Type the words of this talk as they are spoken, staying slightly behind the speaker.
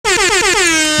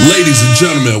Ladies and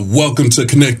gentlemen, welcome to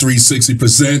Connect 360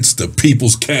 Presents The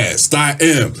People's Cast. I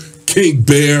am King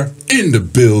Bear in the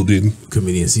building.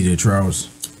 Comedian CJ Trowers.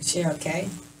 Cheryl K.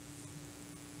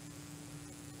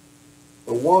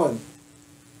 The one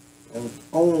and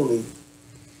only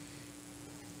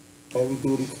heavy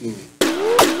duty king.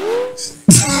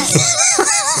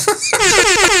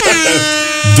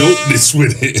 Dopeness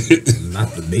with it.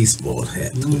 Not the baseball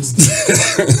hat twist.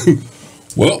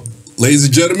 Well, ladies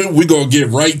and gentlemen, we're going to get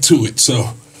right to it.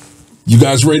 So, you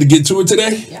guys ready to get to it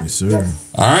today? Yeah. Yes, sir.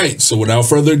 All right, so without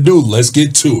further ado, let's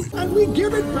get to it. And we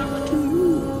give it back to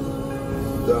you,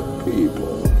 the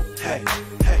people. Hey,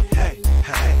 hey, hey,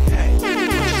 hey, hey. What you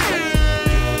say?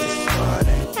 This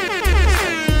Friday.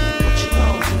 What you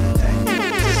gonna do today?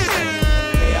 Just say,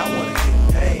 hey, I wanna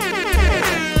get paid. Hey,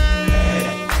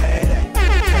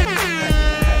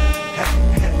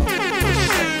 what you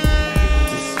say?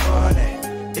 This Friday.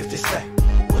 If they say,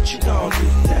 what you gonna do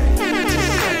today?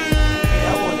 Just say, hey, I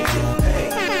wanna get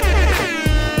paid.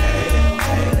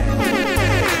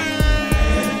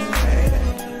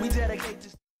 We dedicate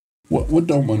this. What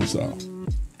don't money solve?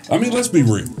 I mean, let's be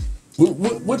real.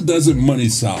 What doesn't money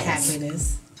solve?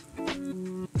 Happiness.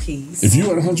 Peace. If you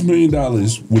had $100 million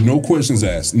with no questions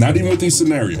asked, not even with this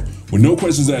scenario, with no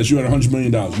questions asked, you had $100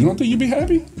 million, you don't think you'd be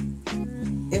happy?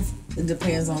 If it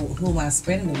depends on who am I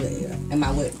spending it with. Am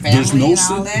I with family There's no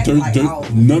and all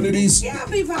that? none of these. Yeah, I'll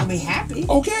be probably happy.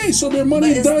 Okay, so their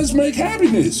money But does make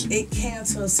happiness. It can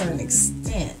to a certain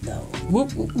extent, though.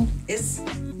 It's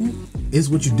It's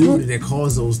what you do that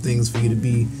cause those things for you to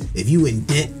be. If you in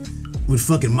debt with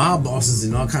fucking mob bosses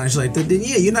and all kind of shit like that, then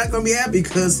yeah, you're not gonna be happy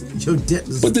because your debt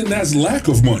is. But then that's lack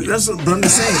of money. That's what I'm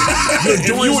saying. If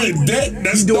you in debt,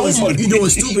 that's no money. You're doing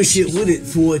stupid shit with it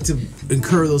for it to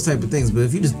incur those type of things. But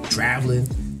if you're just traveling,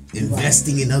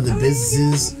 investing in other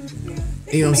businesses,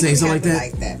 you know what I'm saying, something like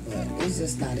that. Like that, but it's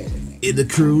just not everything. It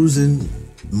accrues and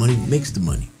money makes the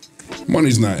money.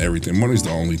 Money's not everything. Money's the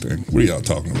only thing. What are y'all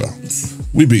talking about?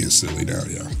 We being silly now,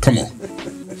 y'all. Come on.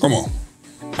 Come on.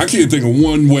 I can't think of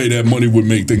one way that money would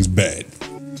make things bad.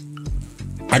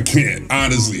 I can't.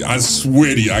 Honestly, I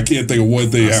swear to you, I can't think of one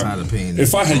thing. Outside of paying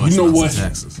If I had, you know what?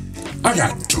 taxes. I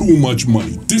got too much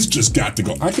money. This just got to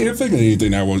go. I can't think of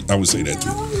anything I would say that to.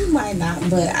 No, you might not,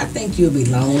 but I think you'll be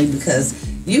lonely because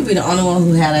you'll be the only one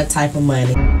who had that type of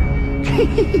money.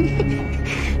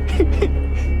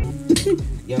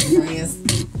 Your friends,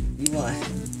 you want,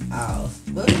 oh,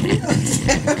 but You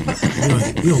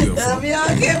don't give a fuck. if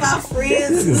y'all care about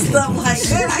friends and stuff like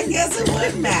that, I guess it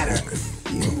wouldn't matter.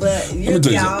 But you tell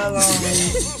be you all alone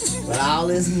with all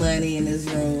this money in this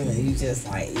room, and you just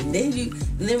like, then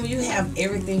when you have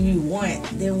everything you want,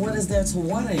 then what is there to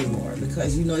want anymore?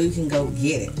 Because you know you can go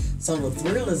get it. So the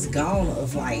thrill is gone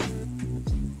of like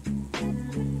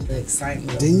the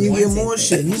excitement. Then you get wanting more it.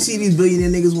 shit. You see these billionaire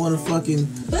niggas want to fucking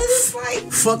But it's like,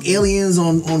 fuck aliens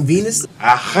on Venus.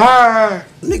 Aha!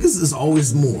 Niggas is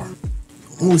always more.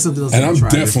 Always something else. And to I'm try.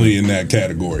 definitely in that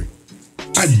category.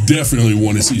 I definitely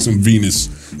want to see some Venus.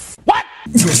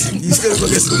 You still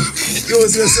look at some. You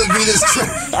want to see some Venus?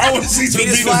 I want to see some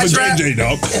Venus for flytrap? JJ,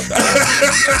 dog.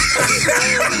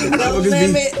 no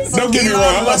limit. Don't get me wrong,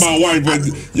 I love my wife, but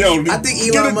yo, I think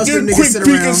get Elon a Musk good and niggas quick sit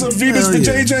peek around. at some Venus Hell for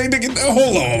yeah. JJ. Nigga,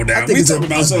 hold on now. think We it's talking a-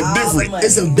 about something all the different. money.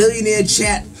 It's a billionaire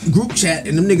chat, group chat,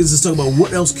 and them niggas is talking about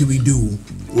what else can we do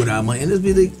with our money. And it's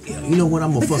be like, you know what,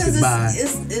 I'm gonna Because fucking buy.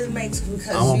 it makes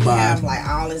because I'ma you buy. have like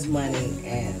all this money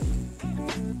and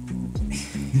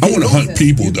I want to hunt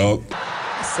people, dog.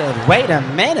 Said, wait a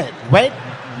minute, wait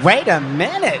a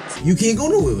minute. You can't go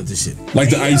nowhere with this shit. Like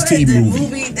the you know Ice-T that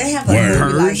movie. They have a Word.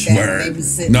 movie like that. Word. They be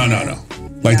sitting No. there.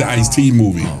 Like the No. Ice-T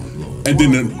movie. And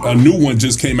then a new one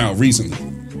just came out recently.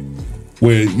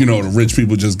 Where, you know, the rich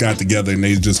people just got together and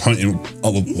they just hunting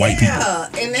other white people. Yeah,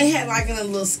 and they had like in a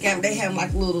little scam. They had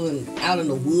like little out in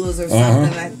the woods or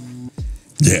something. Like,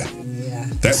 Yeah. yeah,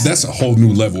 That's a whole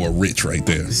new level of rich right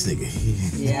there. This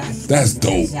nigga. yeah. That's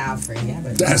dope. Y'all free. Y'all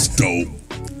better That's watch. dope.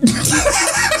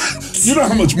 You know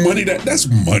how much money that's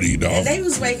money, dog. And they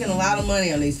was making a lot of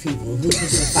money on these people who could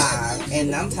survive.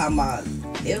 And I'm talking about,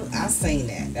 I seen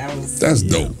that. That's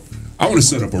dope. I want to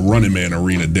set up a Running Man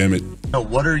arena, damn it. Now,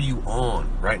 what are you on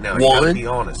right now? You One? gotta be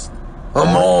honest.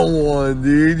 I'm on one,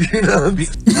 dude. You know,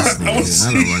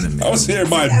 I was here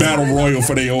by battle royal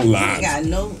for their own lives.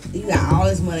 You got all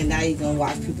this money, now you're gonna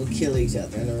watch people kill each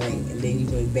other in the ring, and then you're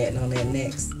gonna be betting on that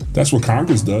next. That's what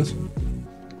Congress does.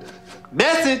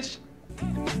 Message!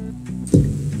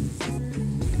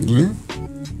 Yeah.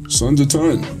 Sons of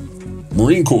Ton.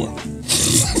 Marine Corps.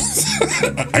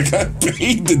 I got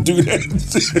paid to do that.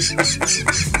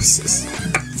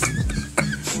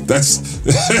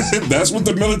 That's what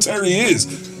the military is.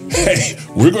 hey,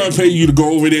 we're gonna pay you to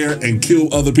go over there and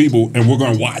kill other people, and we're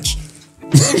gonna watch.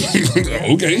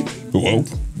 Okay, well,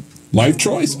 life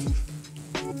choice.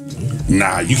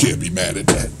 Nah, you can't be mad at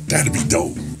that. That'd be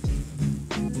dope.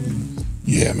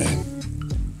 Yeah, man.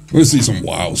 Let's see some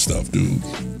wild stuff, dude.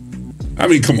 I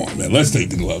mean, come on, man. Let's take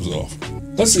the gloves off.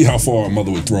 Let's see how far a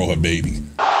mother would throw her baby.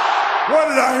 What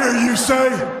did I hear you say?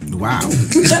 Wow.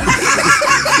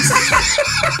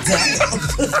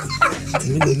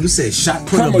 You said shot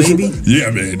put a baby? Yeah,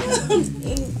 man.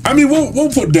 I mean, we'll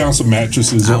put down some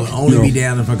mattresses. I would only be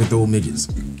down if I could throw midgets.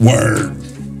 Word.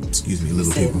 Excuse me,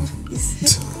 little people.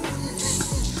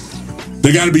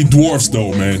 They gotta be dwarfs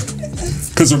though, man.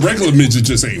 Cause a regular midget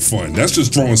just ain't fun. That's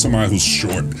just throwing somebody who's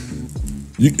short.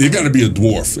 It gotta be a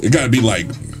dwarf. It gotta be like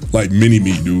mini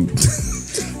me, dude.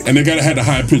 And they gotta have the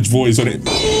high pitched voice on it.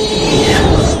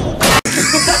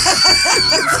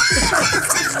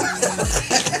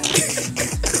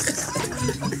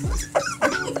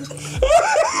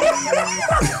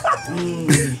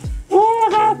 Oh my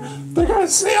God! They gotta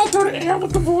sail through the air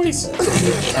with the voice.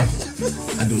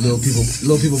 I do little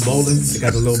people bowling. They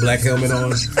got the little black helmet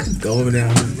on. Go over there,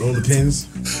 roll the pins.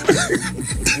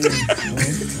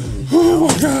 Oh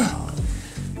my God!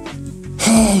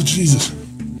 Oh Jesus!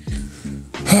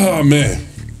 Oh man!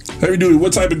 Heavy Duty,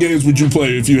 what type of games would you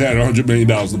play if you had $100 million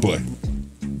to play?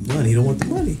 Money, don't want the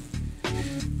money.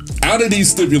 Out of these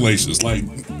stipulations, like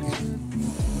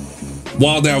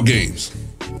wild out games.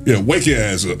 Yeah, wake your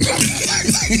ass up.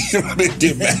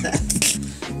 Get mad.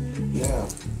 Yeah.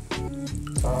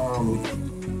 I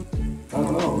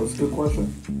don't know. That's a good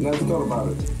question. Never thought about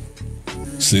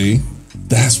it. See,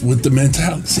 that's what the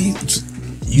mentality. See,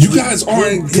 you guys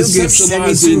aren't He'll get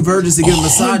 72 conceptualizing virgins to get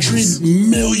massages. $100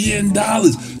 million.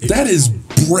 That is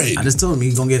bread. I just told him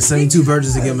he's gonna get 72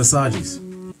 virgins to get massages.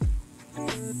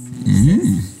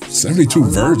 72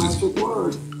 virgins. Magic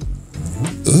word.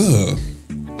 Ugh.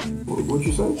 What'd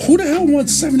you say? Who the hell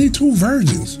wants 72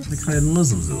 virgins? They kind of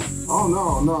Muslims do. Oh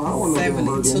no, I don't want no damn 72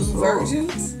 virgins.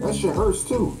 virgins? That shit hurts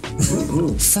too.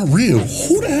 For real,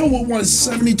 who the hell would want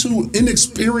 72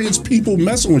 inexperienced people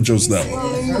messing with your stuff?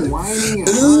 Whining.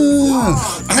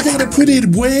 I gotta put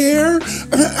it where?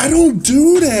 I don't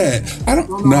do that. I don't.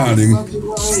 Nah, nigga.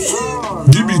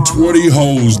 Give me 20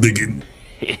 hoes, nigga.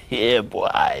 Yeah,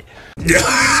 boy.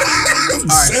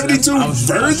 72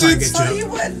 virgins? I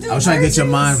was trying to get your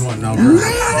mind one. No, bro.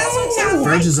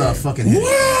 Virgins are fucking headache.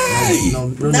 Why? No,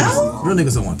 real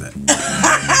niggas don't want that.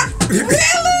 Really?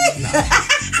 No.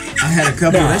 I had a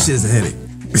couple. That shit is a headache.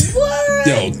 What?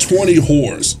 Yo, 20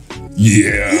 whores.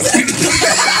 Yeah.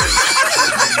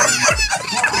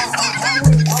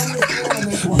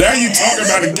 Now you talking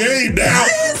about a game now.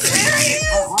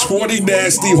 20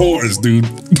 nasty whores, dude.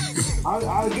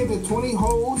 I'll get the 20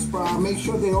 hoes, but I'll make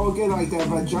sure they all get like that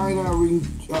vagina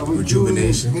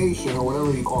Rejuvenation. rejuvenation or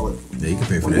whatever you call it. Yeah, you can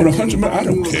pay for What, that. 100 million? I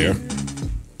don't care.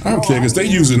 I don't care because they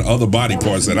using other body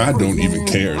parts that I don't even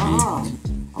care, dude.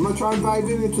 I'm gonna try and dive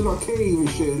into the cave and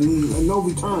shit and no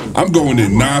return. I'm going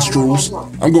in nostrils.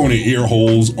 I'm going in ear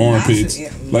holes, armpits.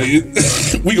 Like,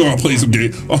 we gonna play some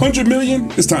game. 100 million?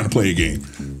 It's time to play a game.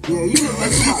 Yeah, you look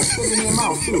like somebody spit in your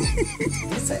mouth too.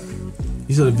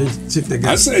 You saw the bitch chick that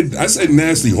got. I said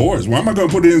nasty whores. Why am I gonna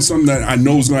put it in something that I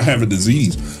know is gonna have a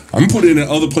disease? I'm gonna put it in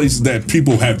other places that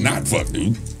people have not fucked,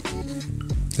 dude.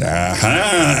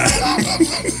 Aha!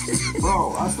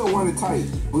 Bro, I still want it tight.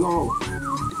 We gonna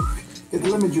get the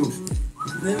lemon juice.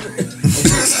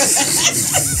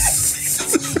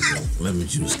 Lemon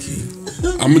juice key.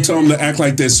 I'm gonna tell them to act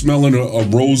like they're smelling a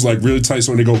rose like really tight,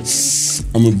 so when they go,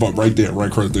 I'm gonna butt right there,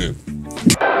 right there.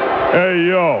 Hey,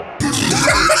 yo.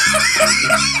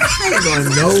 You got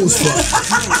nose fuck.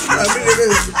 I mean,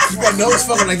 you got nose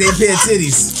fucking like they bare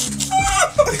titties.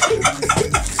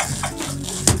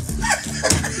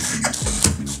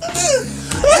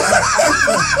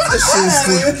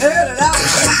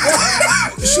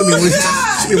 She'll be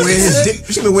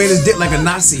wearing his dick like a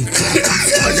Nazi,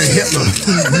 like a Hitler.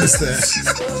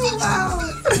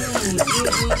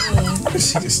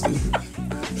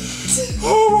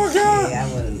 Oh my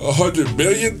God! 100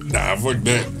 million? Nah, fuck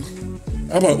that.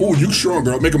 How about, oh, you strong,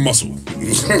 girl? Make a muscle.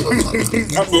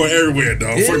 I'm going everywhere,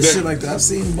 dog. Yeah, fuck shit that. like that. I've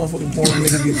seen motherfucking porn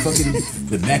niggas be fucking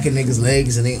the back of niggas'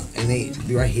 legs and they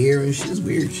be right here and shit. It's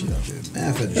weird shit out there.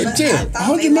 Man, Hey, damn,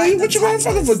 100 million? What you got a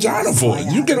fucking vagina for?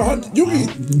 You can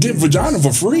get vagina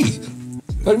for free.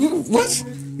 Like, what?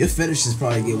 Your fetishes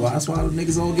probably get wild. That's why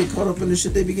niggas all get caught up in the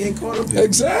shit they be getting caught up in.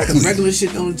 Exactly. Because regular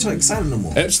shit don't excite them no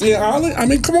more. Epstein Island? I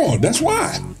mean, come on. That's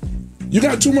why. You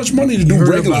got too much money to do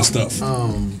regular about, stuff.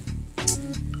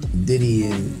 Diddy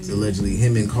and allegedly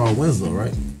him and Carl Winslow,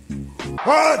 right?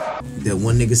 What? that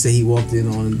one nigga said he walked in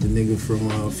on the nigga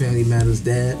from Family Matters'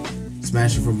 dad,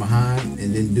 smashing from behind,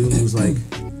 and then dude was like,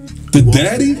 The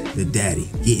daddy? The daddy,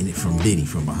 getting it from Diddy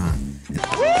from behind.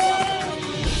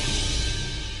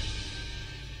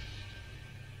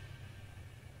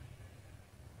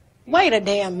 Wait a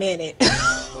damn minute.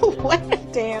 Wait a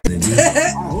damn. I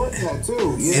heard that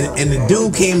too. Yeah. And the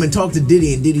dude came and talked to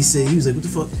Diddy, and Diddy said, he was like, what the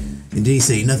fuck? And Diddy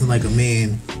said, nothing like a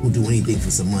man who'll do anything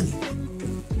for some money.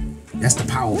 That's the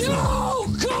power for him.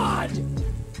 Oh God!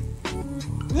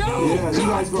 No! Yeah, you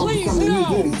guys gonna Please, become the new no!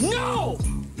 Diddy. No!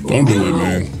 Don't do it,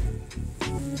 man.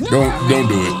 Don't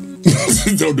do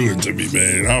it. Don't do it to me,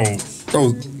 man.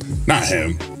 Don't. Not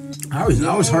him. I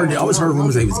always heard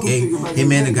rumors that he was gay.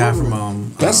 Him and the guy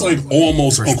from That's like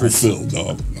almost Fresh Uncle Prince. Phil,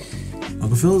 dog.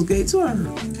 Uncle Phil was gay too. I heard.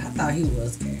 I thought he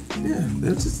was gay. Yeah,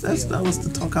 that was the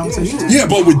talk conversation. Yeah,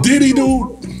 but with Diddy,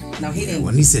 dude. No, he didn't.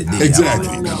 When he said Diddy,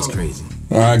 Exactly. that was crazy.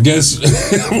 I guess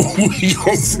we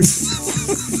gonna,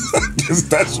 I guess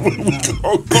that's what we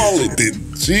gonna call it then.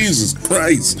 Jesus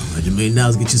Christ. $100 million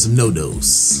get you some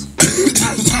no-dos.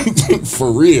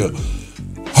 For real.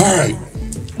 All right.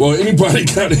 Well, anybody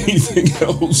got anything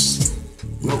else?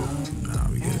 Nah,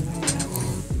 we good.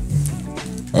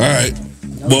 All right.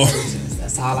 No Well, virgins.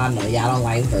 That's all I know. Y'all don't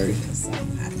like virgins. So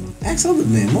Ask other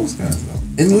men, most guys though.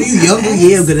 And when you younger,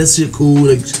 yeah, because that shit cool.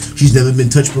 Like she's never been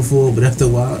touched before, but after a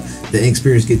while, the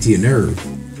experience get to your nerve.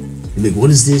 You're like, what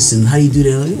is this and how do you do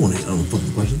that? You want to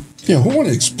fucking question. yeah, who want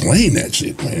to explain that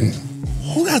shit, man?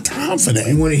 Who got time for that?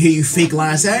 They want to hear you fake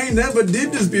lies. Say, I ain't never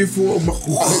did this before.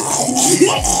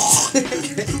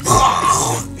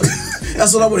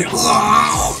 That's what I want to.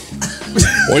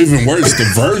 Or even worse, the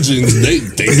virgins, they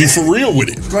be for real with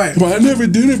it. Right. But I never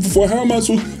did it before. How am I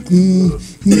supposed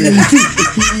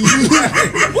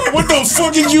what the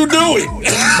fuck is you doing?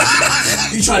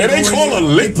 You try And they call a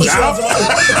lick job?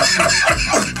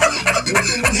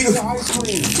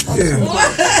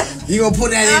 You gonna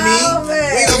put that in me? Oh,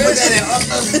 man. We gonna put that in.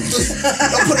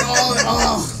 Don't put it all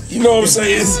in. You know what I'm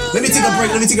saying? Let me take a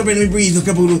break. Let me breathe. A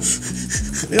couple of.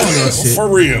 They don't know shit. For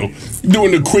real.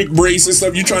 Doing the quick brace and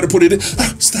stuff, you try to put it in.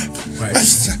 Stop. Right.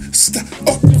 Stop.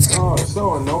 Oh, it's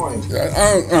so annoying. y'all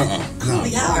are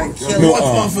You killing. want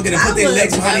the motherfucker to put their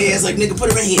legs behind their ass like, nigga,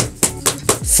 put it right here.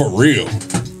 For real.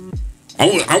 I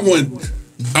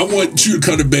want you to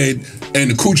come to bed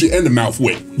and the coochie and the mouth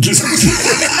wet. Just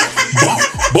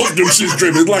both them shits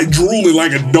dripping. It's like drooling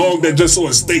like a dog that just saw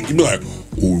a steak. You be like,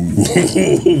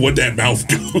 ooh, what that mouth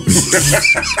do?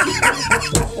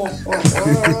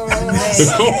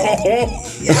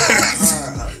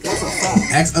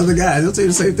 Ask other guys. They'll tell you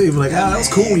the same thing. Be like, that was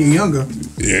cool when you're younger.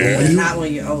 Yeah. Not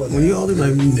when you're older. When you're older,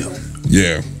 like, no.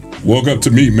 Yeah. Woke up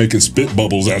to me making spit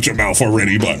bubbles out your mouth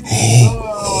already, but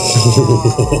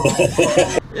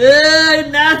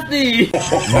Nasty.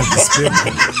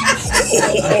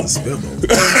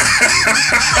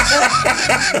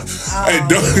 hey,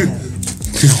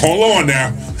 hold on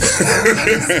now.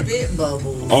 Spit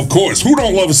bubbles. Of course, who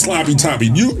don't love a sloppy toppy?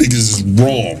 You niggas is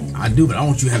wrong. I do, but I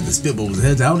want you to have the spit bubbles.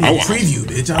 I don't need a preview,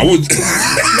 bitch. I would.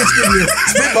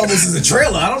 Spit bubbles is a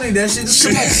trailer. I don't need that shit. Just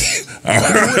come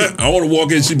on. I want to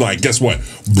walk in. She be like, "Guess what?"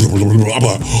 I'm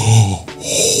like,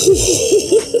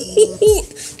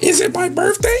 "Is it my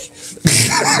birthday?"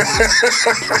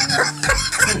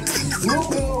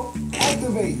 Will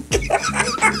activate.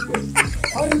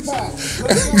 Honey pack.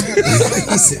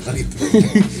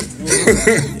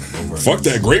 Fuck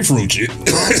that grapefruit shit.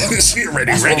 She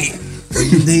already ready.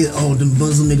 The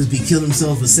Muslim niggas be killing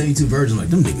themselves for 72 virgins. Like,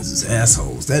 them niggas is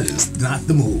assholes. That is not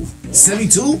the move.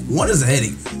 72? One is a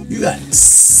headache. You got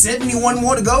 71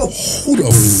 more to go. Who the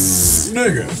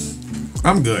nigga?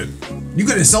 I'm good. You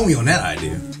could have sold me on that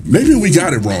idea. Maybe we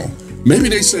got it wrong. Maybe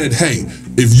they said, hey,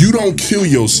 if you don't kill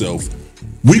yourself,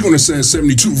 we're going to send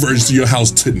 72 virgins to your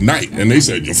house tonight. And they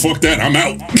said, you fuck that, I'm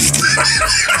out.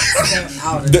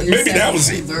 Maybe that was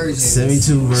it.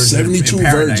 72 virgins. 72 in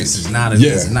paradise virgins. is not a,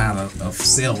 it's not a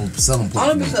selling point.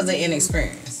 Only because they're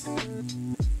inexperienced.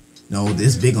 No,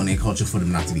 it's big on their culture for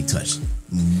them not to be touched.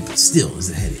 Still, it's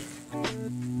a headache.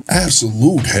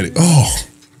 Absolute headache. Oh.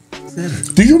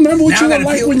 Do you remember what you were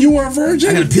like when you were a virgin?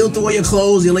 I gotta peel through all your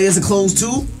clothes. Your layers of clothes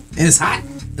too, and it's hot.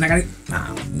 And I gotta.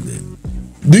 I'm good.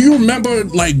 Do you remember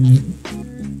like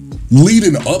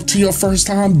leading up to your first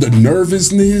time, the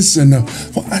nervousness and the?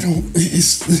 Well, I don't.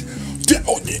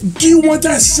 Do you want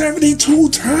that 72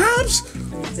 times?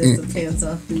 It just depends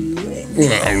on who you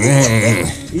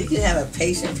with. You can have a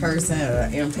patient person or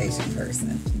an impatient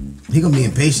person. He gonna be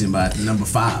impatient by number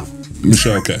 5.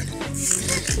 Michelle, okay. I mean,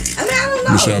 I don't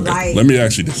know. Michelle, Like, let me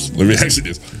ask you this.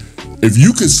 If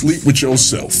you could sleep with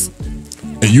yourself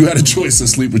and you had a choice to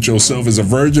sleep with yourself as a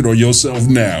virgin or yourself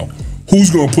now, who's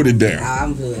gonna put it down?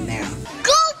 I'm good now.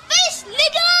 Goldfish,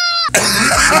 nigga!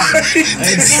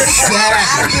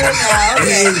 Exactly.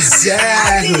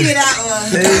 I'll give you that one.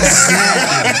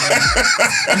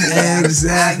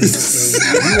 Exactly.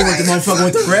 You want the motherfucker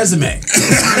with the resume. Okay,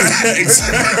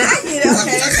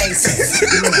 that makes sense.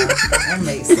 That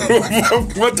makes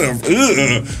sense. What the?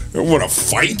 I want to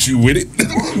fight you with it.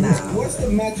 What's the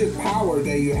magic power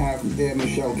that you have there,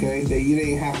 Michelle K, that you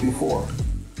didn't have before?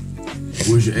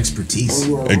 Where's your expertise? When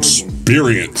you were a virgin?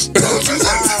 Experience.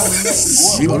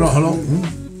 Hold on.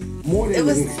 More than It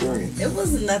was- experience. It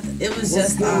wasn't nothing. It was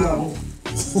just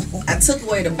I took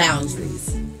away the boundaries.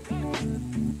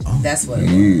 That's what it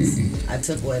was. I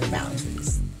took away the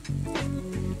boundaries.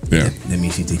 Yeah. That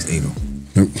means she takes anal.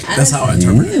 Nope. That's how I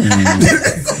interpret it.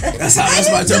 That's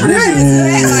my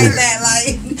interpretation. Like that,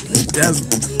 like That's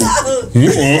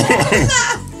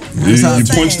You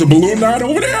punched the balloon knot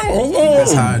over there?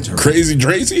 That's how I Oh, interpret it. Crazy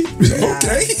Tracy?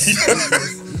 Okay. you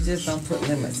just don't put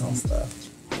limits on stuff.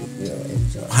 You'll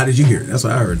enjoy. How did you hear it? That's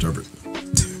what I heard interpret.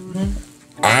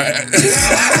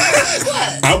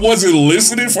 I wasn't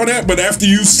listening for that, but after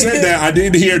you said that, I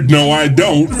did hear, no, I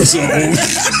don't. So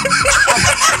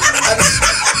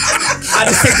I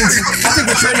take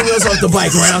the training wheels off the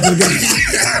bike right out to the gate.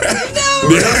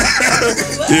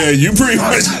 yeah, you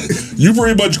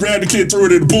pretty much grabbed the kid, threw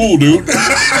it in the pool, dude.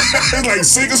 Like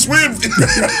sink or swim.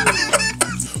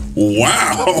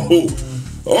 Wow.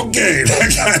 Okay,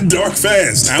 that got dark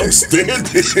fast. Outstanding.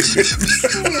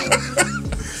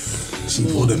 She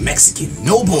pulled a Mexican,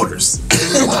 no borders.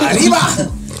 Arriba.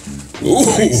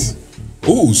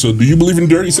 Ooh, so do you believe in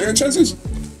dirty Sanchez's?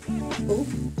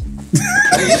 Now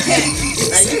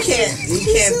you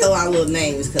can't throw out little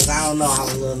names because I don't know all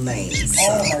the little names.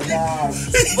 Oh my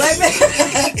gosh. Wait a minute.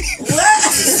 What?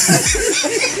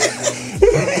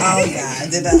 Oh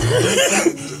God! Did I?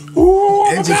 Ooh,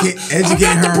 Educate I'm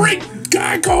about her. to break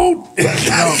guy code.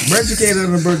 No, educate her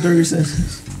on the birth dirty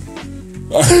Sanchez.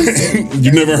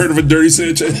 You never heard of a dirty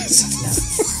Sanchez?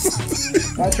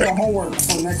 That's your homework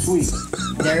for next week.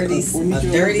 Dirty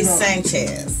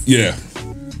Sanchez. Yeah,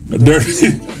 a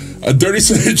dirty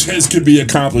Sanchez can be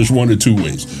accomplished one of two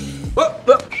ways.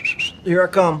 Here I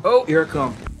come. Oh, here I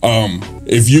come.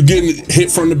 If you're getting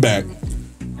hit from the back,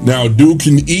 now a dude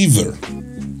can either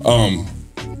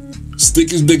stick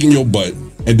his dick in your butt,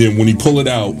 and then when he pull it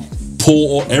out,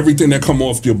 pull everything that come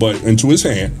off your butt into his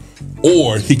hand,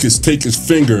 or he could take his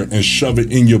finger and shove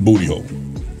it in your booty hole.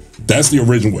 That's the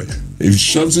original way. If he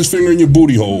shoves his finger in your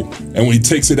booty hole, and when he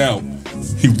takes it out,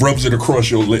 he rubs it across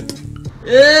your lip.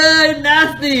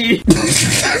 Nasty.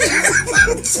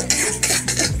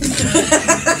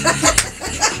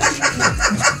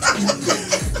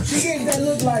 She gave that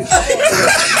look like.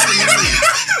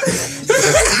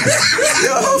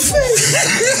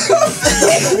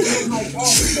 Like, oh,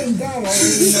 he's been down. I don't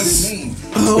even know his name.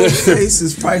 Oh, face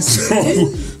is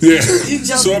priceless. Yeah.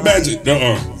 So imagine.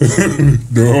 No,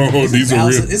 these are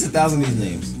real. It's 1,000 of these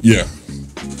names. Yeah.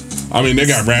 I mean, they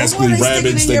got rascally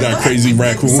rabbits. They got crazy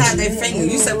raccoons. Inside their finger.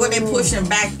 You said what they pushing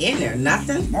back in there?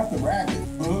 Nothing. Not the rabbit.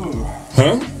 Ugh.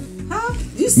 Huh? Huh?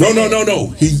 You said No.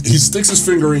 He sticks his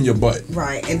finger in your butt.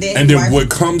 Right, and And then what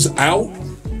comes out,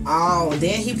 Oh,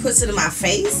 then he puts it in my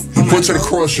face. he puts it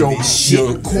across your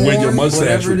where your mustache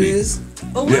Whatever would it be. is.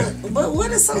 But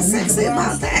what is so sexy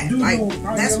about that? Like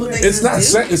that's what they It's not.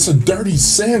 do. It's a dirty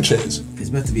Sanchez. It's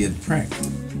meant to be a prank.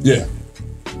 Yeah.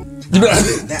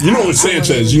 You know what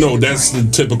Sanchez? You know that's the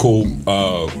typical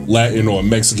Latin or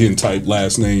Mexican type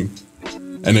last name,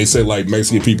 and they say like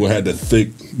Mexican people had the thick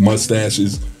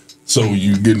mustaches, so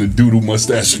you getting a doodle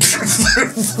mustache.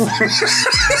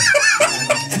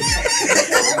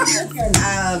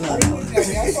 I don't know. She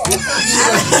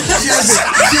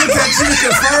looked at you to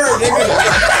confirm, nigga.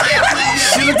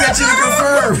 She looked at you to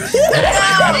confirm.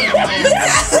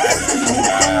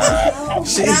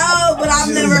 No, but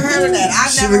I've never heard of that.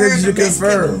 I've She never looked at heard you of to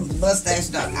confirm. mustache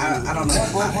dog. I don't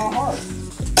know.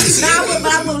 No,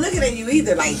 but I wasn't looking at you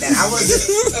either like that. I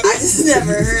just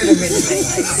never heard of anything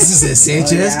like that. This is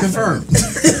Sanchez confirmed.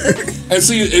 And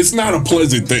see, it's not a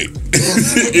pleasant thing.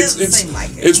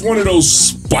 It's one of those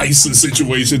spicy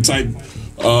situation type,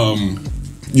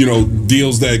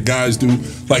 deals that guys do.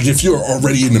 Like if you're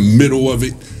already in the middle of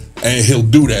it, and he'll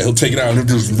do that, he'll take it out and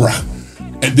he'll just rah.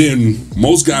 And then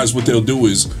most guys, what they'll do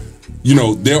is,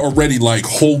 they're already like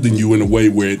holding you in a way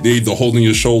where they're either holding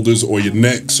your shoulders or your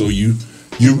neck, so you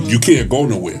can't go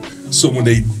nowhere. So when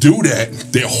they do that,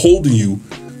 they're holding you.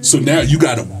 So now you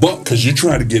got to buck because you're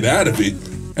trying to get out of it.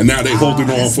 and now they holding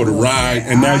on for the ride,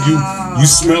 and now you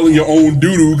smelling your own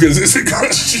doo doo because it's a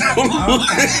crush.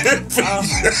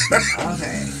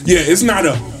 Okay. Yeah, it's not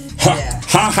a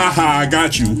ha, I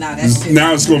got you. No,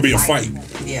 now it's gonna be a fight.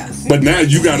 Yeah. But now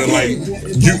you gotta like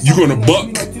you gonna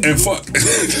buck and fuck.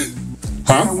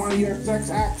 Huh? One of your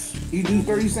sex acts, you do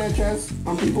 30 Sanchez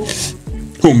on people?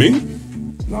 Who, me?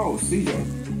 No,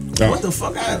 CJ. What the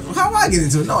fuck? How I get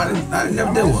into it? No, I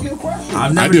never did one.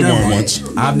 I've never I did done one once.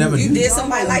 I've never. You did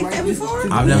somebody like that before?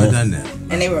 I've never done that.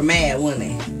 And they were mad, weren't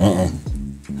they?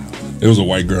 It was a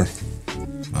white girl.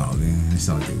 Oh man, it's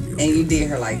something. And you did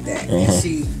her like that. And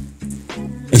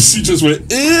she just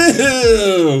went,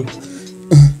 ew.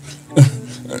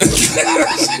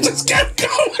 She just kept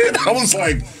going. I was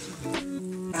like,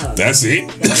 that's it?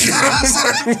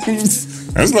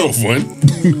 That's no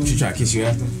fun. She try to kiss you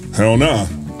after? Hell nah.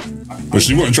 But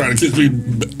she wasn't trying to kiss me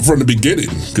from the beginning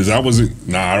because I wasn't.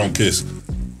 Nah, I don't kiss.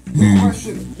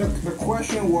 The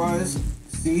question was,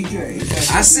 CJ.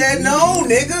 I said no,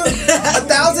 nigga.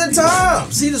 1,000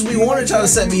 times. See, this we wanted to try to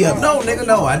set me up. No, nigga,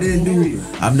 no. I didn't do.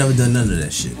 I've never done none of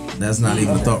that shit. That's not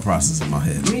even a thought process in my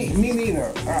head. Me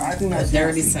neither. I think that's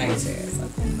dirty Sanchez.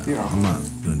 I'm not.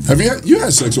 Have you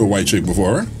had sex with a white chick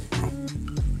before, right?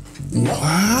 No.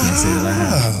 Can't say that I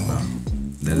have. No.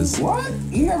 That is what?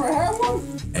 You never had one?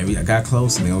 I got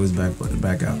close and they always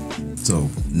back out. So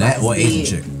that or Asian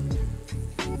chick.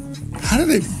 How did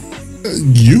they?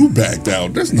 You backed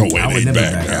out. There's no way they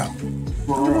backed out.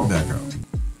 Back out.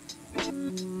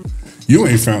 You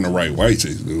ain't found the right white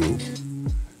chicks, dude.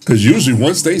 Because usually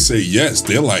once they say yes,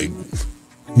 they're like,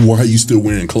 why are you still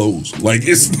wearing clothes? Like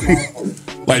it's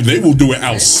like they will do it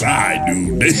outside,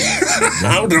 dude.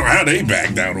 I don't know how they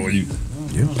backed out on you.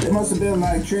 Yeah. It must have been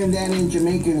like Trinidadian,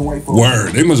 Jamaican, and white folks.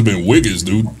 Word, they must have been Wiggers,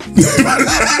 dude.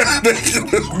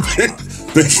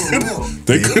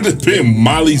 They could have been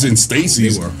Molly's and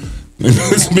Stacy's. They were. They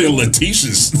must have been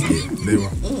Letitia's. They were.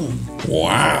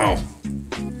 Wow.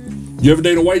 You ever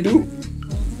date a white dude?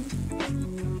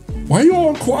 Why you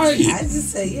all quiet? I just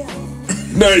said yeah.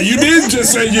 No, you didn't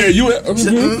just say yeah. You. I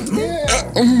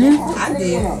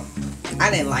did.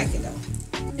 I didn't like it though.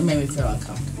 It made me feel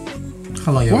uncomfortable.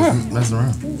 How long y'all was messing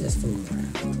around? We just fooling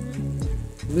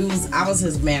around. I was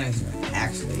his manager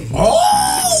actually.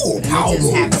 Oh, and it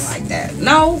just happened like that.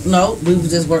 No, we were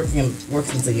just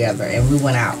working together, and we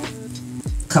went out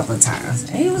a couple of times.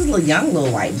 And he was a young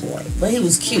little white boy, but he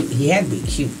was cute. He had to be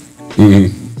cute.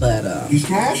 But you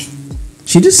smashed?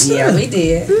 She just yeah, we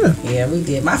did. Yeah, we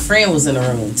did. My friend was in the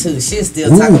room too. She's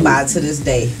still talking about it to this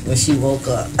day when she woke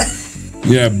up.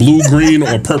 Yeah, blue, green,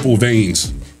 or purple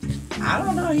veins. I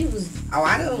don't know. He was. Oh,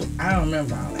 I don't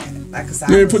remember all that. Like I said,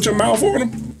 you didn't put your mouth on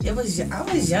him. I was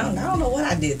young. I don't know what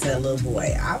I did to a little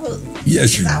boy.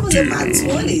 Yes, you did. I was in my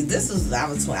 20s. I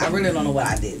was 20. I really don't know what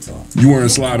I did to him. You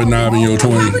weren't slobbing knob in your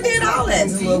 20s. I probably did all that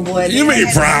to little boy. You mean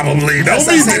probably? Don't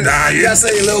be denying. You gotta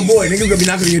say your little boy. Niggas gonna be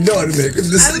knocking on your door in a minute.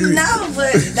 No,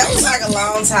 but that was like a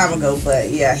long time ago. But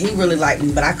yeah, he really liked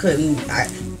me. But I couldn't. I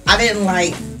didn't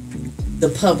like the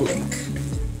public.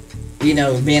 You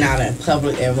know, being out in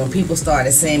public, and when people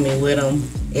started seeing me with him,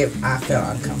 I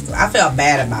felt uncomfortable. I felt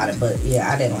bad about it, but yeah,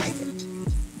 I didn't like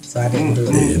it, so I didn't do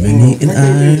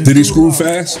it. Did he screw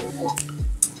fast? Oh,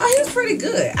 he was pretty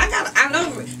good. I know.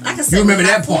 Like I said, you remember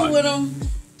that part with him?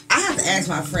 I have to ask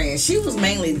my friend. She was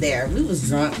mainly there. We was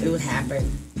drunk. It would happen.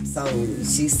 So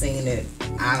she seen it.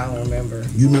 I don't remember.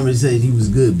 You remember he said he was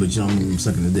good, but you don't remember him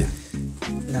sucking the dick.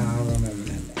 No, I don't remember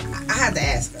that. I had to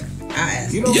ask her. I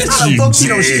asked. You know, yes, how the fuck you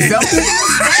know she felt it?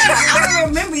 I don't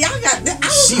remember. Y'all got that. I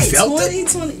was she like felt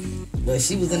 20. Well,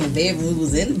 she was in the bed when we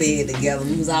was in the bed together.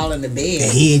 We was all in the bed.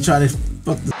 And he ain't trying to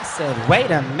fuck the. I said, wait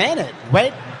a minute.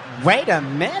 Wait a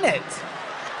minute.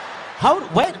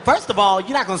 Wait. First of all,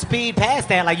 you're not gonna speed past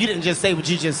that like you didn't just say what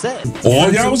you just said. All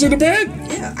y'all was in the bed?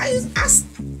 Yeah,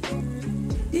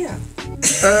 yeah.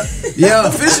 Yeah,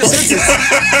 fish your senses.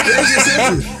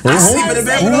 I sleep in the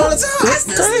bed all the time. I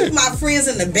still sleep with my friends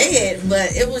in the bed,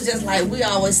 but it was just like we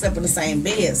always slept in the same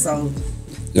bed. So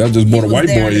y'all just brought a white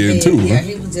boy in too, yeah, huh?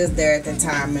 he was just there at the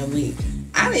time, and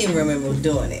I didn't even remember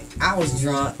doing it. I was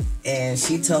drunk, and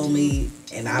she told me,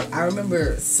 and I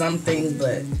remember some things,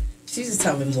 but she just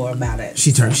told me more about it.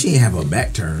 She didn't have her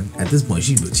back turned. At this point,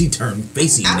 she turned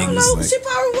facing you niggas. I don't know. Like, She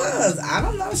probably was. I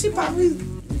don't know. She probably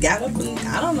got up and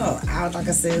I don't know. Like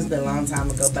I said, it's been a long time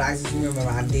ago, but I just remember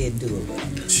I did do it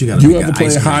with her. You ever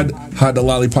play hide the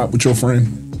lollipop with your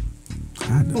friend?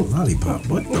 Hide the lollipop?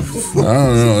 What the fuck? I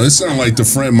don't know. It sounded like the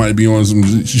friend might be on some.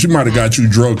 She might have got you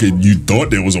drunk and you thought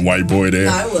there was a white boy there.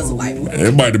 No, it was a white boy.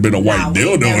 It might have been a white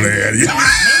dildo there.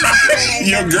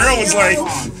 Your girl was like,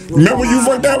 remember you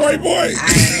fucked that white boy?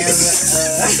 I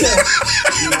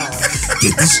never,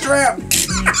 Get the strap.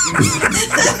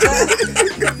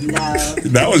 no.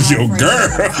 That was your girl.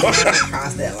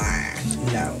 Cross that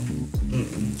line. No.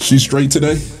 She straight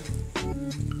today?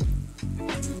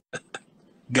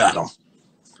 Got him.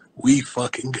 We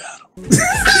fucking got him.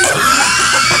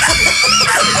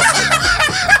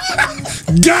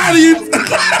 Got him.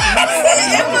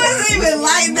 It wasn't even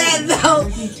like that though.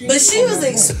 But she was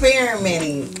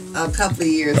experimenting a couple of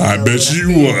years ago. I bet she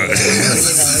was. You know,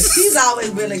 she's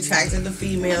always been attracted to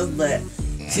females, but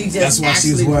she just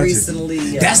actually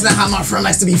recently. That's not how my friend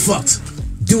likes to be fucked.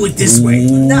 Do it this way.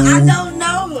 No, I don't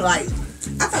know. Like,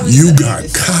 I thought we You got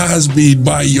Cosby'd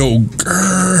by your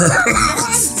girl.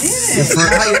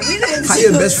 How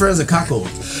your best friend's a cocko?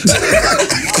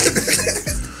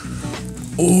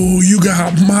 Oh, you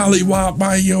got mollywop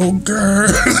by your girl.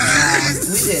 We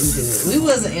didn't do it. We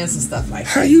wasn't into stuff like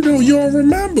that. How you know you don't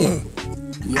remember?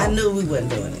 I knew we wasn't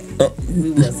doing it.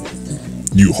 We wasn't doing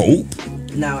it. You hope?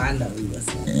 No, I know we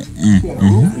wasn't.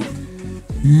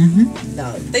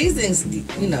 No, these things,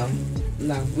 you know,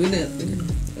 no, we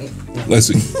didn't. Let's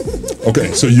see.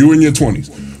 Okay, so you in your 20s.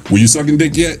 Were you sucking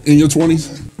dick yet in your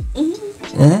 20s?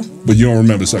 But you don't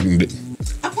remember sucking dick.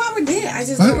 I probably did. I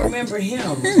just don't remember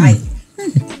him. Like,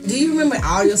 do you remember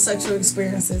all your sexual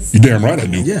experiences? You damn right I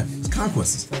do. Yeah, it's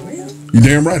conquests. For real? You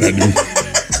damn right I do.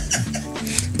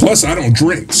 Plus, I don't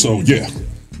drink, so yeah.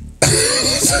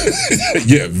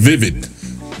 Yeah, vivid.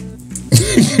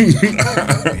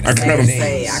 I gotta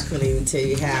say I couldn't even tell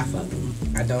you half of them.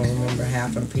 I don't remember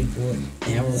half of the people, and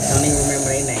I don't even remember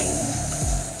their name.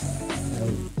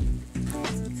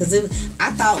 Because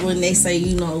I thought when they say,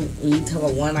 you know, when you talk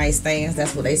about one night stands,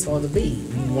 that's what they supposed to be.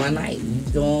 One night, you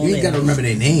go on. You ain't gotta remember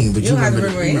their name, but you don't have to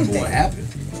remember what happened.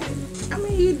 I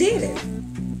mean, you did it.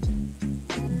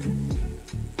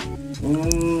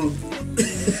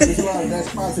 There's a lot of that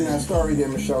spots in that story there,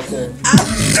 Michelle said.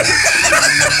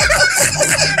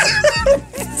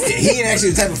 He ain't actually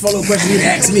the type of follow-up question you'd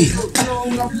ask me.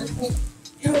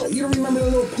 You don't remember the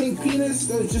little pink penis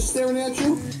that was just staring at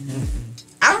you?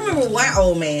 I remember one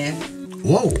old man.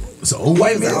 Whoa, it's an old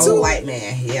white man an too? old white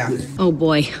man, yeah. Oh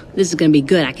boy, this is gonna be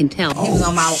good, I can tell. He was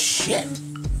on my shit.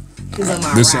 He was on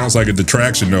my This ride. sounds like a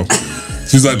detraction, though.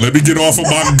 She's like, let me get off of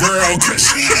my girl.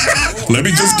 Let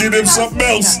me just get him something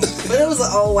else. But it was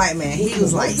an old white man. He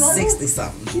was like 60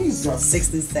 something. Jesus.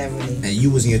 60, 70. And you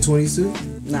was in your 20s too?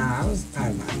 Nah, I was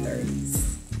probably in my 30s.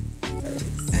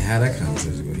 And how that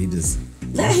conversation go? He just...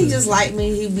 Nah, he just liked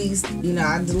me. He'd be, you know,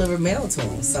 I delivered mail to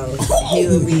him. So he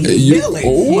would be... Really?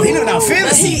 Oh, he lived out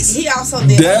fantasies. He also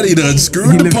did... Daddy done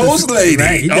screwed the post lady.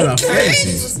 Right, he did out He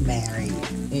fantasies. was married,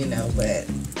 you know, but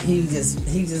he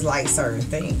just liked certain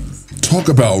things. Talk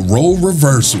about role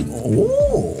reversal.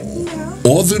 Oh.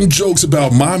 All them jokes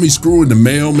about mommy screwing the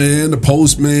mailman, the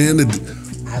postman.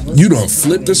 You done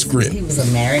flipped the script. He was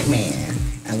a married man.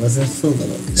 I wasn't fooling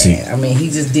with that. I mean, he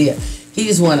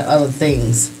just wanted other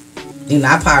things. You know,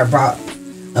 I probably brought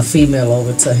a female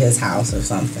over to his house or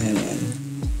something.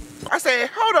 And I said,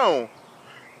 hold on.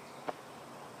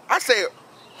 I said,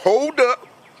 hold up.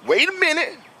 Wait a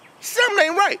minute. Something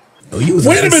ain't right. Oh, you was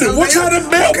Wait a minute, what kind of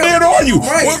mailman are you?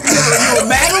 Right. You a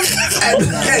madam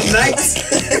at night?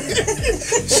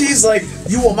 She's like,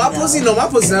 you want my pussy? No, my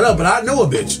pussy's not up, but I know a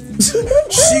bitch.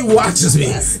 She watches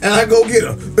me, and I go get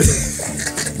her.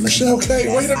 Michelle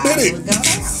K, wait a minute.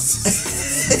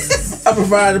 I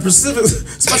provide a special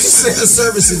set of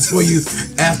services for you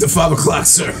after 5 o'clock,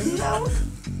 sir.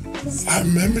 I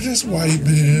remember this white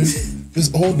man, this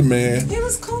older man. it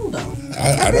was cool though.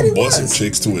 I done bought some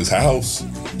chicks to his house.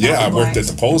 Yeah, I worked at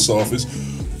the post office.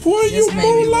 Boy, you Just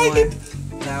maybe like it.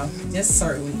 No, just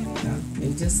certain. No,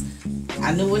 it just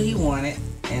I knew what he wanted,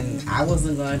 and I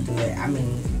wasn't gonna do it. I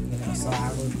mean, you know, so I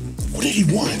would. What did he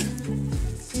want?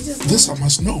 He just This I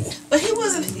must know. But he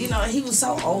wasn't, you know, he was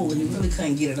so old, he really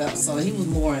couldn't get it up. So he was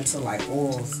more into like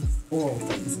oral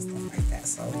things and stuff like that.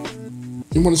 So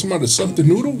You wanted somebody to suck the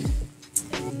noodle?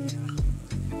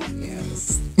 yeah, it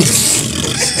was.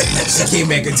 She came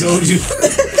back and told you.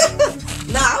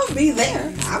 No, I would be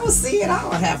there. I would see it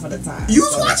all half of the time. You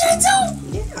was watching it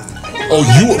too? Yeah. Oh,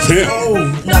 you a pimp.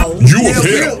 No. You a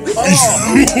pimp.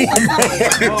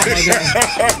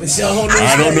 Michelle, hold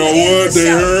I don't know what they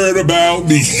heard about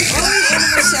me.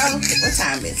 Michelle, what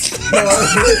time is it?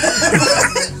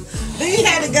 Then you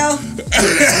had to go.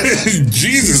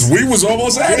 Jesus, we was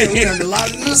almost at We it. got a lot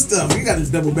of this stuff. We got to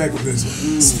double back with this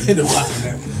one. Spend a lot on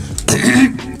that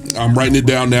one. I'm writing it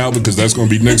down now because that's going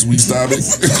to be next week's topic.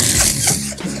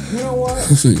 You know what?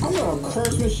 Let's see. I'm gonna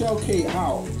curse Michelle K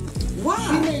out. Why?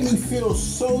 She made me feel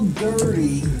so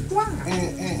dirty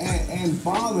and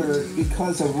bothered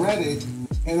because of Reddit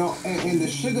and the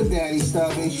sugar daddy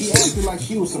stuff, and she acted like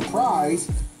she was surprised.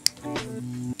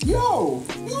 Yo,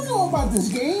 you know about this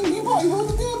game? You probably wrote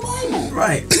the damn Bible.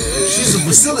 Right. She's a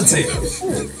facilitator.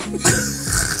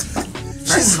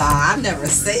 First of all, I never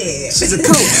said. She's a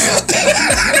coach.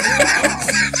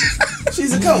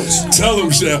 She's a coach. Tell him,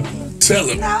 Chef. Tell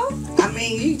him. No, I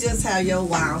mean you just have your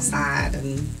wild side,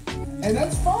 and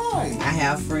that's fine. I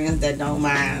have friends that don't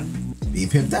mind being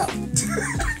pimped out.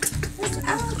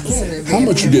 How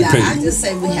much you get paid? I just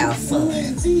say we have fun.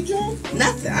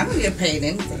 Nothing. I don't get paid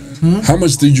anything. How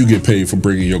much did you get paid for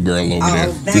bringing your girl over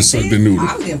there to suck the noodle?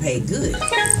 I was getting paid good. You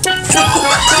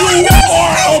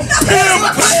are a pimp!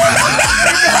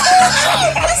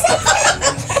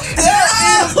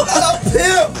 A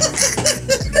pimp!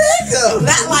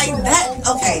 Not like that.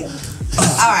 Okay.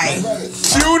 All right.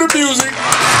 Cue the music.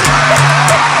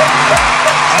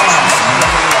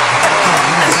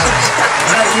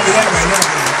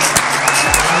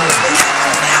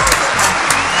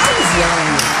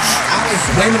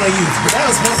 Blame it on you. But that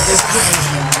was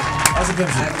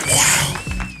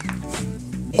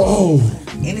Oh.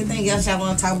 Anything else y'all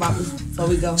want to talk about before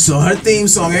we go? So her theme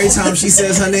song, every time she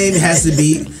says her name, it has to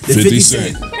be the 50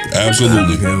 Cent.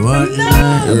 Absolutely. What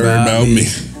about me?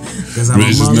 Because I'm a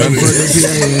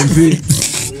motherfucking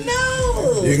PMP.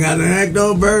 No. You gotta act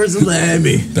no birds and let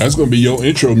me. That's gonna be your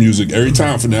intro music every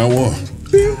time from now on.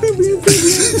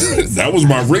 That was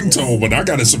my ringtone, but I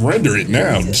gotta surrender it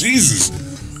now. Jesus.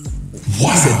 Wow.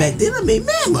 I said back then I made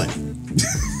mad money.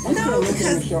 No,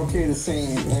 because Michelle K the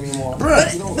same anymore.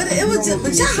 But it was just,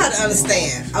 but y'all have to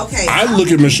understand. Okay. I look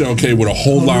at Michelle K with a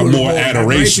whole lot more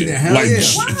adoration. Like,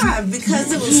 why?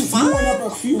 Because it was fun.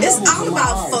 It's all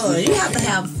about fun. You have to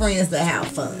have friends that have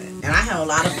fun, and I have a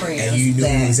lot of friends. And you knew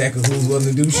exactly who's willing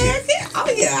to do shit. Yeah. Oh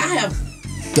yeah, I have.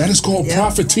 That is called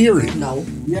profiteering. No.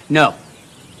 No.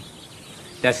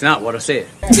 That's not what I said.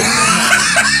 No,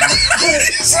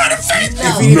 not if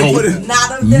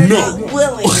they're not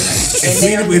willing.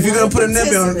 If you're gonna put a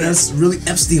name on it, that's really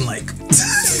Epstein-like.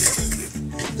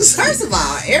 First of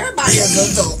all, everybody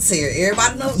is adults here.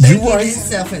 Everybody knows what they're getting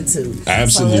themselves into.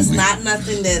 Absolutely. So it's not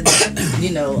nothing that,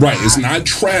 you know. Right, it's not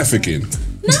trafficking.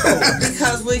 No,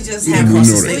 because we just have a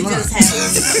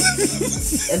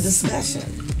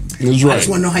discussion. That's right. I just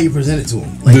want to know how you present it to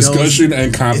him. Like discussion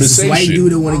and conversation. White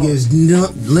dude that want to get his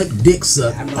limp dick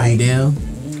sucked. Are you down?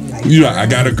 Yeah, I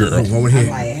got a girl. I'm like,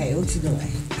 hey, what you doing?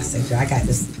 I said, girl, I got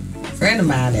this friend of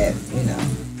mine that, you know,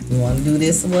 you want to do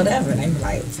this or whatever. And they be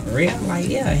like, for real? I'm like,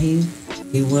 yeah, he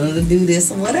wanted to do this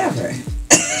or whatever.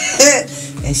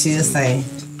 And she'll say,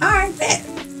 all right, bet.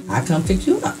 I'll come pick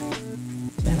you up.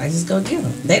 And I just go get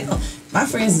them. They don't. My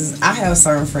friends I have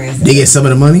certain friends. They get some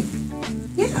of the money?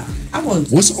 Yeah.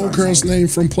 What's the old girl's name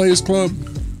from Players Club?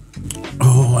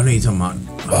 Oh, I know you're talking about.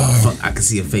 Fuck, I can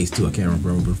see her face too. I can't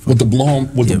remember. With the blonde,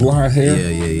 the blonde hair.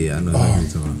 Yeah. I know what you're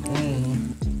talking about.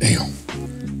 Damn.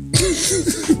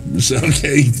 Michelle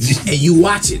K. And you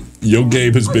watch it. Your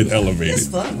game has been elevated. It's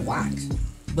fun to watch,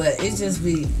 but it just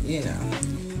be, you know.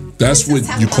 That's what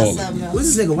you call it.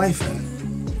 What's this nigga wife at?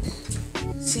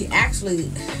 She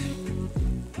actually.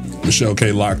 Michelle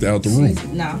K. locked out the room.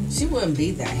 No, she wouldn't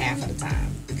be there half of the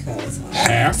time because.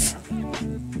 Half?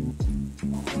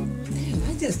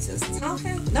 Just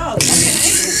talking? No, it's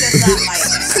just not like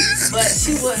that. But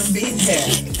she wouldn't be there.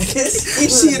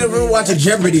 She in the room watching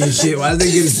Jeopardy and shit. Why is they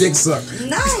getting his dick sucked?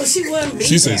 No, she wouldn't be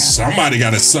She there. said, somebody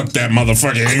got to suck that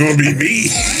motherfucker. It ain't going to be me.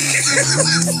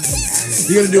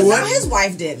 You gonna do what? No, his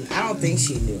wife didn't. I don't think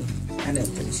she knew. I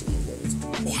didn't think she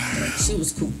knew. Wow. She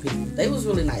was cool people. They was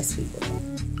really nice people.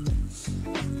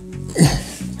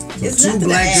 It's two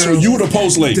black girls. So you the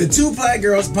post lady. The two black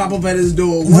girls pop up at his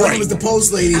door. One of them was the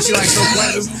post lady. She like so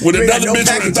black. With another bitch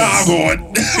with a dog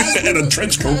on and a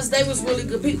trench coat. Because they was really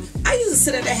good people. I used to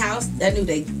sit at their house. I knew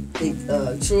they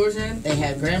children. They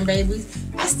had grandbabies.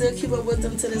 I still keep up with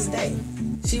them to this day.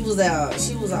 She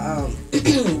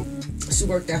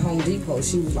worked at Home Depot.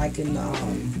 She was like in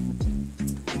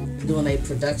doing a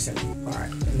production part,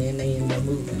 and then they ended up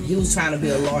moving. He was trying to be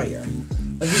a lawyer,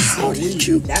 but he smoked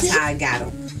weed. That's how I got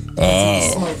him. He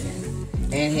was smoking,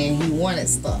 and then he wanted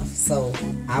stuff, so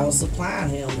I was supplying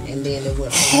him, and then it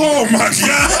went. Oh my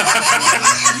god!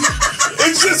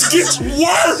 It just gets worse.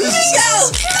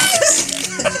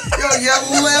 Yo,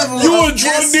 level. You a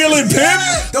drug dealing pimp?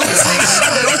 Don't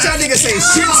y'all niggas say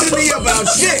shit to me about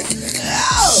shit.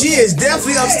 She is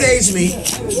definitely upstaged me.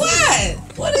 What?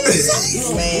 What is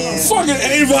that, man? Fucking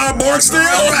Avon Barksdale.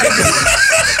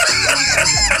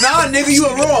 Nah, nigga, you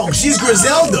are wrong. She's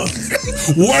Griselda.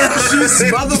 Word.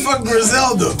 She's motherfucking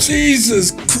Griselda.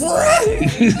 Jesus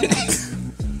Christ.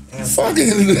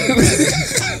 Fucking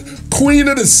Queen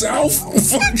of the South.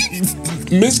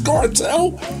 Fucking Miss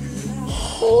Cartel.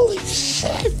 Holy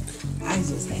shit. I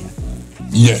just have fun.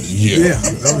 Yeah.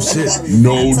 Oh shit.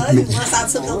 No. I told you once I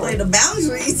took away the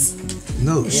boundaries.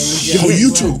 No shit. Yo,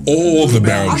 you took all the Oh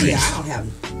boundaries. yeah, I don't have.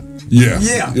 Yeah.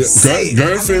 Go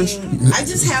ahead, finish. I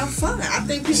just have fun. I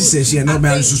think people. She said she had no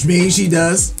boundaries, which means she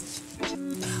does.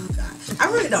 I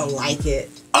really don't like it.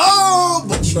 Oh,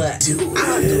 but I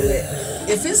don't do it.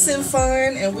 If it's in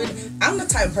fun and I'm the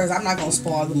type of person, I'm not gonna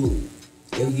spoil the mood.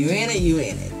 If you're in it, you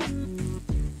in it.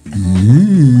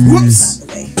 Whoops.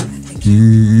 Accident.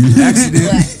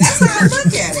 But that's how I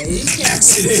look at it. You can't.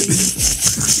 Accident.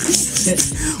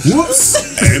 Whoops.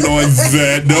 And on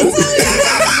that note,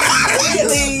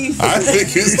 Leave. I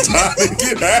think it's time to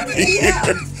get out of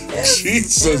here.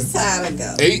 Jesus. It's time to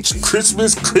go. H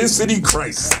Christmas Christy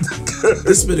Christ.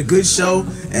 It's been a good show,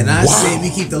 and I say we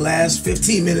keep the last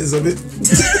 15 minutes of it.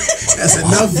 That's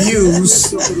enough views.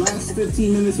 So the last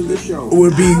 15 minutes of this show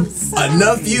Would be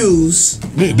enough views.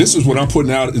 Man, this is what I'm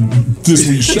putting out this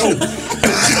week's show.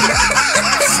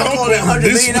 Fuck all that $100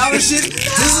 million shit.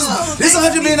 This is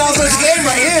 $100 million worth of game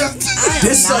right here.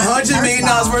 This is $100 million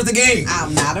worth of game.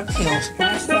 I'm not a pimp.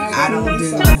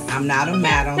 I'm not a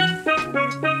madam.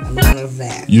 I'm none of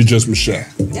that. You're just Michelle.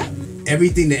 Yeah.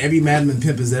 Everything that every madam and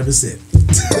pimp has ever said.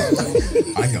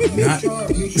 I am not.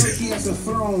 Make sure he has a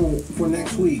throne for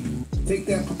next week. Take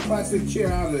that plastic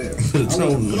chair out of there.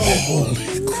 No.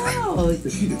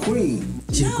 She's the queen.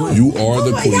 You are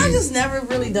the Y'all queen. just never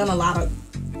really done a lot of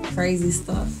crazy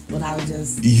stuff without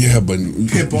just. Yeah, but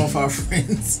Pimp off our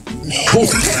friends. Oh,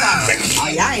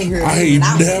 y'all ain't heard. I ain't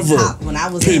never when I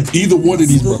was pimped either one of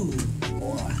these.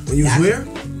 When you was where?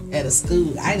 At a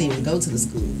school. I didn't even go to the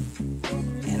school,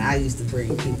 and I used to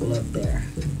bring people up there.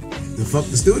 The fuck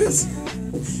the students?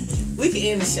 We can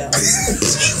end the show.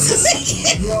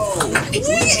 We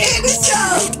can end the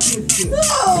show.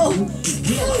 Oh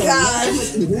God.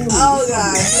 Oh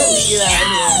God. Get out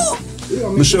of here.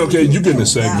 Michelle K, you get in a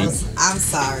segment. I'm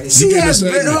sorry. She has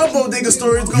been her bodega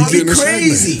story. It's gonna be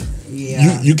crazy.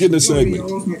 Yeah. You get in a segment.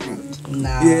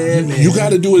 Nah. Yeah, man. You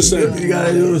gotta do a segment. You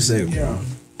gotta do a segment.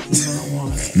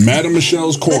 Madam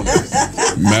Michelle's Corner.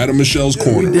 Madam Michelle's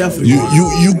Corner. Definitely.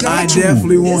 You got I to.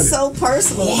 definitely want It's it. so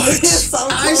personal. What? It's so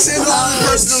I said a lot of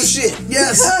personal shit.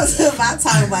 Yes. Because if I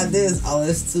talk about this,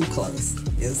 it's too close.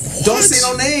 It's, Don't say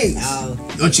no names.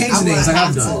 Or change the names like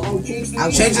I've done. Change the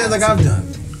names like I've done.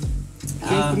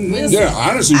 Yeah,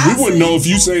 honestly, we wouldn't know if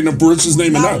you saying the person's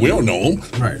name or not. We don't know him.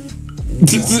 Right.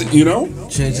 You know?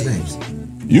 Change the names.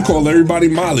 You call everybody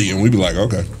Molly, and we'd be like,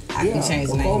 okay. I can change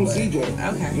the name. But, okay.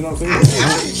 You know what I'm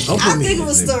saying? I'll think of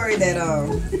a story that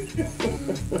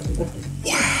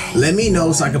Let me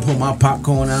know so I can put my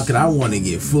popcorn out, because I want to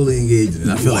get fully engaged in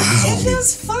it. I feel like this is it's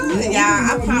just fun, y'all.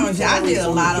 I promise you, I did a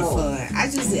lot of fun. I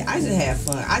just had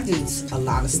fun. I did a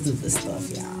lot of stupid stuff,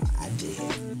 y'all. I did,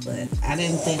 but I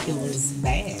didn't think it was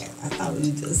bad. I thought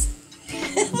we just.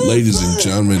 Ladies and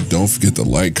gentlemen, don't forget to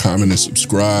like, comment, and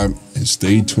subscribe, and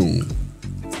stay tuned.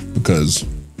 Because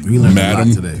we learned a lot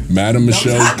today. Madam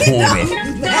Michelle's Corner.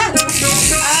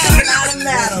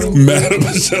 Madam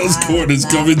Michelle's Corner is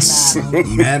coming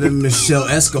soon. Madam Michelle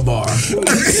Escobar.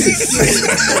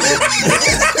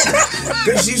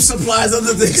 Because she supplies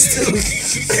other things too.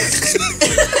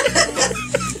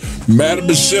 Madam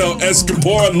Michelle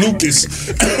Escobar Lucas.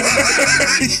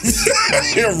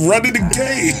 Here running the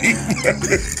game.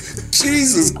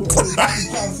 Jesus Christ.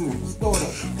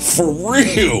 For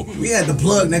real. We had the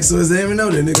plug next to us. They didn't even know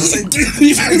that nigga.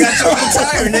 We got you on the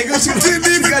tire, nigga.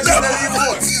 We got you on that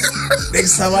anymore.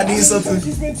 Next time I need something.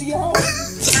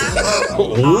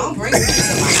 I'll bring it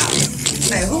to my house.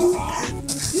 Say who?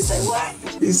 You say what?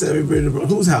 He said we bring it to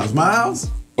whose house? My house?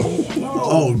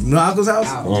 Oh, my uncle's house?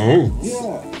 Oh.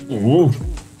 Yeah.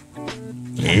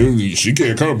 Hey, she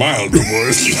can't come to my house no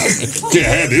more. Can't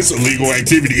have this illegal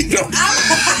activity.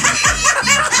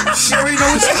 She already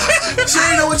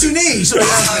know what you need. So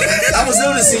I was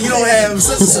noticing you don't have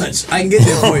such and such. I can get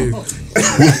that for you.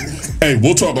 Hey,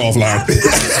 we'll talk offline.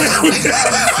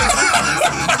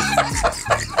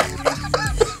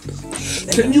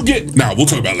 Can you get... Nah, we'll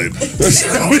talk about it later.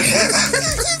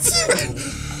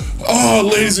 Oh,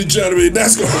 ladies and gentlemen,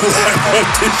 that's going to wrap up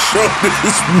this show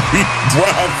this week.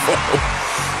 Bravo.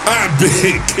 I've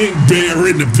been King Bear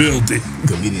in the building.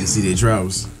 Comedian C.D.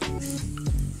 Trowers.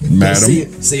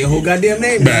 Madam. Say your whole goddamn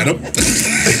name. Madam.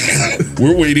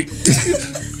 We're waiting.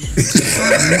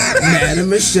 Madam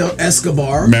Michelle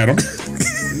Escobar. Madam.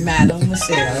 Madam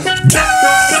Michelle.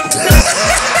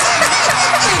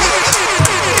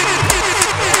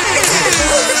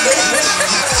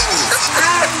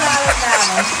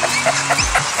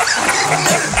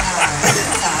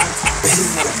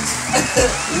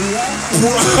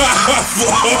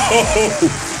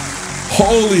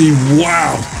 Holy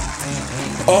wow.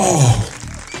 Oh.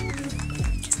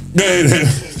 Man.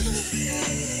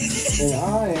 And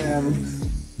I am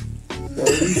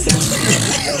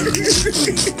 30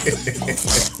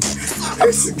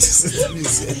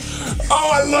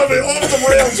 Oh, I love it. Off the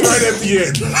rails right at the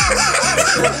end.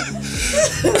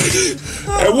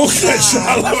 And we'll catch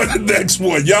y'all on the next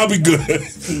one. Y'all be good.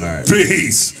 All right.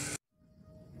 Peace.